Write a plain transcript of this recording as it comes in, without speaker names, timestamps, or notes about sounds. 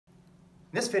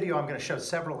In this video, I'm going to show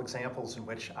several examples in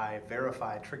which I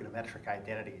verify trigonometric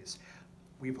identities.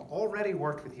 We've already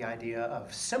worked with the idea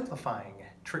of simplifying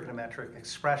trigonometric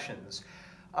expressions.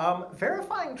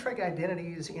 Verifying trig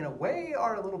identities in a way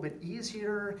are a little bit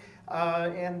easier,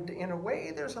 and in a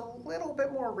way there's a little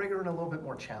bit more rigor and a little bit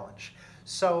more challenge.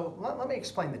 So let me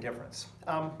explain the difference.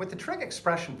 With the trig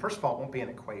expression, first of all, it won't be an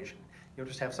equation. You'll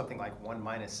just have something like 1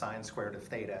 minus sine squared of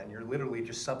theta, and you're literally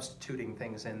just substituting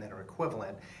things in that are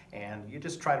equivalent, and you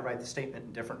just try to write the statement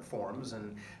in different forms,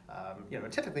 and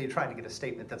typically you're trying to get a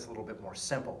statement that's a little bit more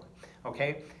simple,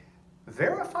 okay?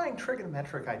 Verifying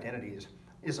trigonometric identities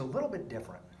is a little bit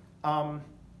different.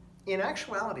 In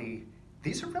actuality,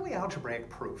 these are really algebraic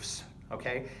proofs,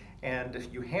 okay? And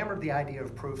you hammered the idea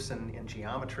of proofs in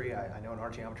geometry. I know in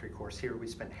our geometry course here, we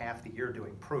spent half the year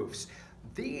doing proofs.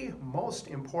 The most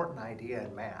important idea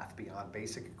in math, beyond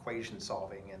basic equation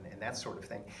solving and that sort of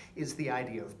thing, is the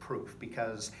idea of proof.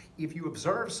 Because if you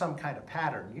observe some kind of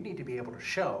pattern, you need to be able to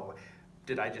show,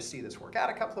 did I just see this work out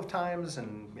a couple of times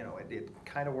and it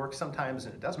kind of works sometimes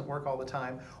and it doesn't work all the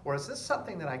time? Or is this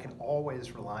something that I can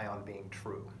always rely on being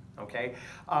true? Okay,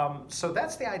 so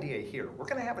that's the idea here. We're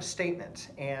going to have a statement,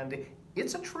 and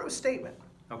it's a true statement.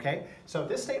 Okay, so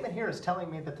this statement here is telling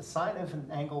me that the sine of an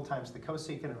angle times the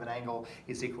cosecant of an angle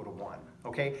is equal to 1.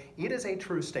 Okay, it is a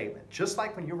true statement. Just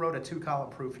like when you wrote a 2-column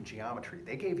proof in geometry,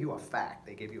 they gave you a fact.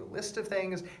 They gave you a list of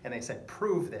things, and they said,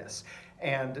 prove this.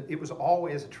 And it was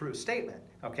always a true statement.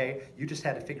 Okay, you just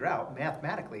had to figure out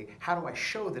mathematically, how do I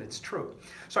show that it's true?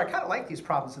 So I kind of like these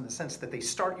problems in the sense that they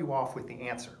start you off with the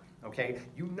answer. Okay,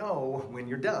 you know when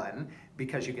you're done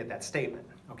because you get that statement.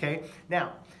 Okay,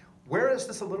 now, where is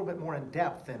this a little bit more in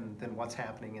depth than what's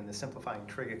happening in the simplifying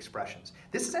trig expressions?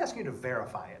 This is asking you to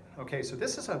verify it, okay? So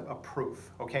this is a proof,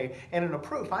 okay? And in a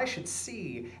proof, I should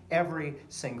see every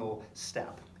single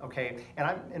step, okay? And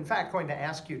I'm, in fact, going to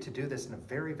ask you to do this in a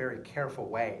very, very careful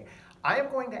way. I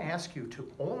am going to ask you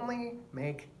to only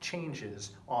make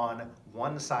changes on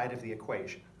one side of the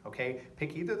equation. Okay,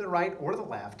 pick either the right or the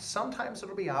left. Sometimes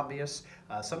it'll be obvious.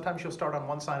 Sometimes you'll start on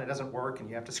one side, it doesn't work, and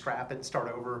you have to scrap it and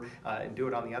start over and do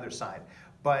it on the other side.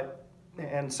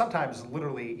 And sometimes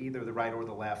literally either the right or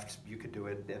the left, you could do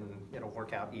it and it'll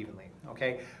work out evenly,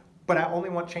 okay? But I only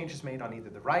want changes made on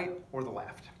either the right or the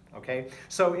left, okay?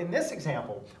 So in this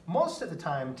example, most of the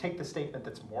time, take the statement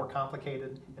that's more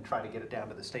complicated and try to get it down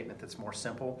to the statement that's more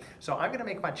simple. So I'm gonna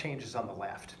make my changes on the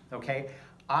left, okay?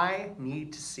 I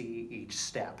need to see each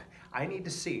step. I need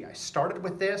to see, I started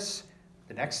with this,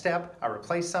 the next step, I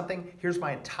replace something, here's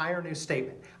my entire new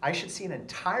statement. I should see an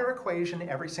entire equation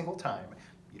every single time.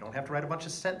 You don't have to write a bunch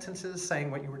of sentences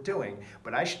saying what you were doing,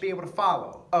 but I should be able to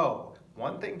follow. Oh,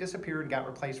 one thing disappeared and got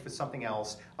replaced with something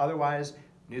else, otherwise,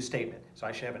 new statement. So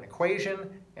I should have an equation,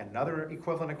 another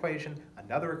equivalent equation,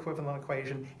 another equivalent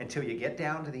equation, until you get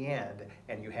down to the end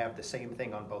and you have the same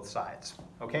thing on both sides.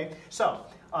 Okay? So,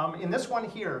 in this one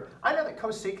here, I know that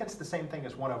cosecant's the same thing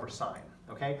as 1 over sine.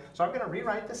 Okay? So I'm going to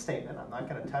rewrite the statement. I'm not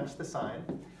going to touch the sign.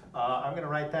 I'm going to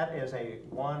write that as a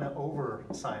 1 over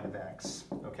sine of x.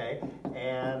 Okay?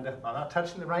 And I'm not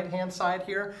touching the right-hand side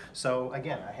here. So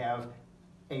again, I have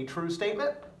a true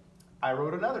statement. I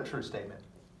wrote another true statement.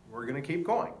 We're going to keep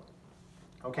going,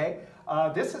 okay?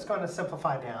 This is going to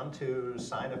simplify down to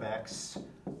sine of x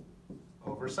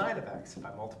over sine of x. If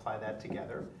I multiply that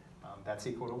together, that's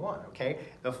equal to 1, okay?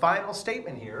 The final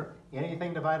statement here,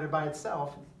 anything divided by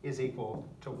itself, is equal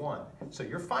to 1. So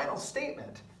your final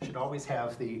statement should always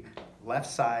have the left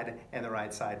side and the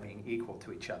right side being equal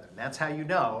to each other. And that's how you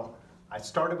know I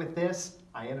started with this,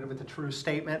 I ended with a true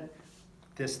statement.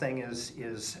 This thing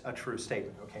is a true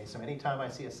statement, okay? So anytime I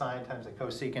see a sine times a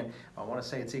cosecant, I want to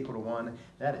say it's equal to 1,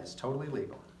 that is totally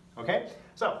legal, okay?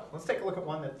 So let's take a look at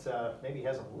one that maybe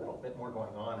has a little bit more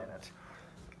going on in it.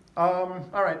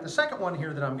 All right, the second one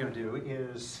here that I'm going to do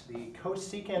is the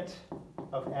cosecant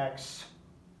of x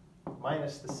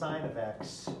minus the sine of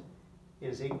x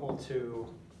is equal to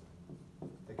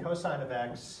the cosine of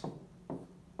x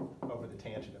over the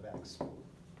tangent of x.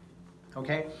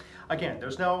 Okay, again,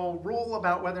 there's no rule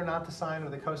about whether or not the sine or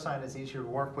the cosine is easier to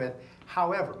work with.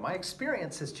 However, my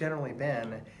experience has generally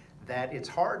been that it's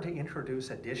hard to introduce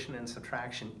addition and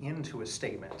subtraction into a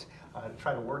statement, to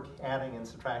try to work adding and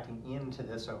subtracting into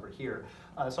this over here.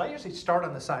 So I usually start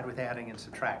on the side with adding and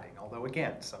subtracting, although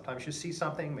again, sometimes you see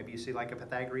something, maybe you see like a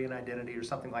Pythagorean identity or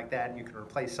something like that, and you can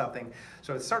replace something.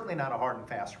 So it's certainly not a hard and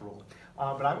fast rule.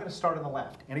 But I'm going to start on the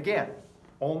left. And again,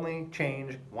 only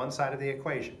change one side of the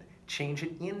equation. Change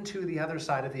it into the other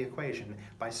side of the equation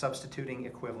by substituting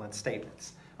equivalent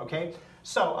statements. Okay,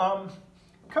 so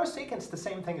cosecant's the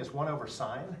same thing as 1 over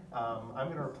sine. I'm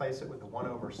going to replace it with the 1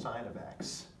 over sine of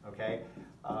x. Okay,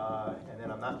 and then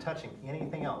touching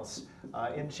anything else.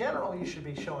 In general, you should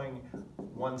be showing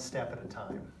one step at a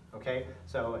time, okay?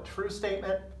 So a true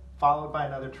statement followed by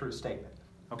another true statement,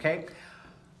 okay?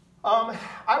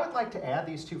 I would like to add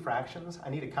these two fractions. I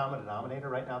need a common denominator.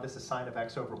 Right now, this is sine of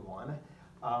x over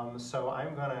 1. So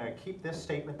I'm going to keep this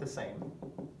statement the same.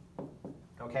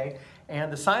 Okay,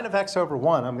 and the sine of x over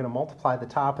 1, I'm going to multiply the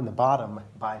top and the bottom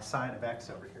by sine of x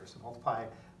over here. So multiply,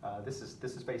 this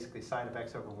is basically sine of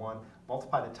x over 1.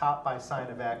 Multiply the top by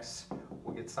sine of x,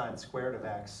 we'll get sine squared of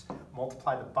x.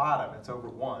 Multiply the bottom, it's over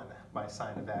 1, by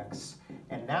sine of x.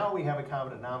 And now we have a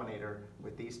common denominator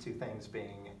with these two things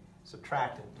being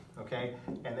subtracted, okay?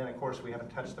 And then, of course, we haven't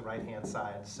touched the right-hand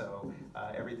side, so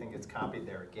everything gets copied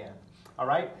there again. All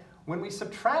right, when we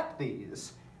subtract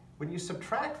these, when you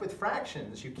subtract with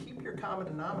fractions, you keep your common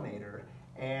denominator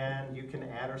and you can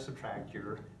add or subtract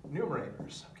your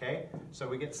numerators, okay? So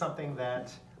we get something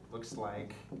that looks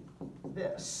like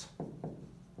this,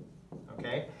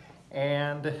 okay?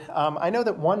 And I know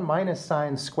that 1 minus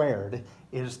sine squared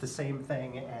is the same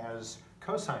thing as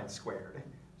cosine squared.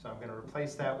 So I'm going to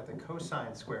replace that with a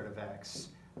cosine squared of x,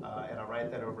 and I'll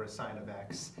write that over a sine of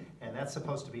x. And that's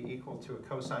supposed to be equal to a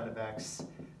cosine of x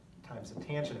times a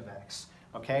tangent of x.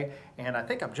 Okay, and I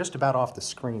think I'm just about off the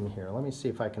screen here. Let me see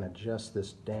if I can adjust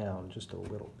this down just a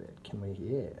little bit. Can we?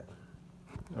 Yeah.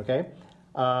 Okay,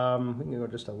 we can go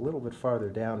just a little bit farther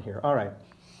down here. All right,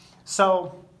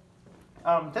 so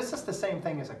this is the same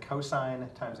thing as a cosine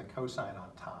times a cosine on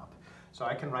top. So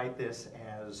I can write this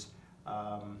as,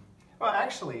 well,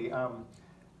 actually,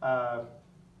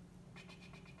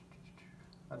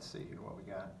 let's see here what we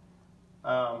got.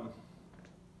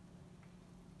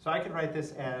 So I can write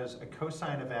this as a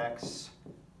cosine of x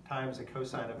times a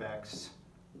cosine of x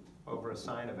over a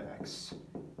sine of x.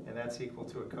 And that's equal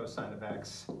to a cosine of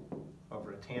x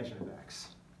over a tangent of x.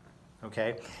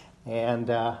 Okay,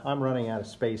 and I'm running out of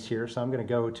space here, so I'm going to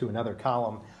go to another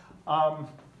column.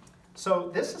 So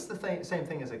this is the same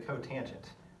thing as a cotangent.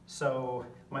 So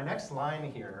my next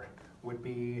line here would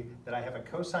be that I have a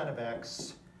cosine of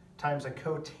x times a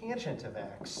cotangent of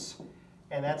x.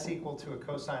 And that's equal to a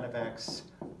cosine of x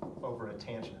over a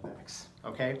tangent of x,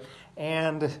 okay?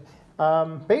 And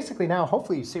basically now,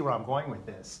 hopefully you see where I'm going with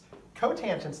this.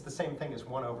 Cotangent's the same thing as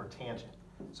 1 over tangent.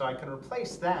 So I can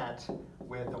replace that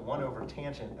with a 1 over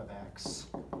tangent of x,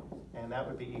 and that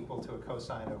would be equal to a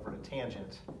cosine over a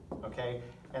tangent, okay?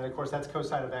 And of course, that's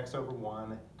cosine of x over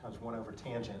 1 times 1 over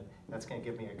tangent. That's going to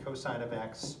give me a cosine of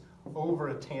x over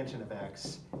a tangent of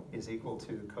x is equal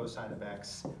to cosine of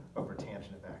x over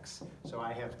tangent of x. So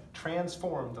I have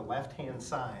transformed the left-hand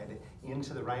side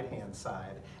into the right-hand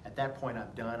side. At that point, I'm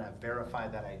done. I've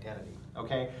verified that identity,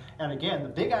 okay? And again, the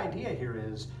big idea here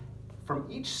is from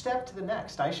each step to the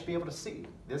next, I should be able to see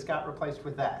this got replaced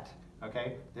with that,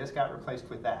 okay? This got replaced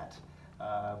with that.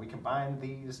 We combined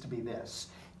these to be this.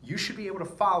 You should be able to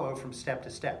follow from step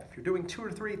to step. If you're doing 2 or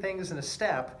 3 things in a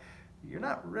step, you're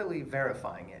not really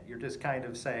verifying it. You're just kind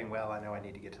of saying, well, I know I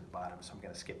need to get to the bottom, so I'm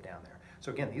going to skip down there.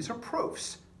 So again, these are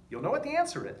proofs. You'll know what the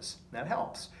answer is. That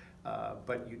helps.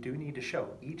 But you do need to show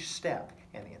each step,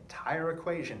 and the entire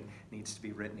equation needs to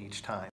be written each time.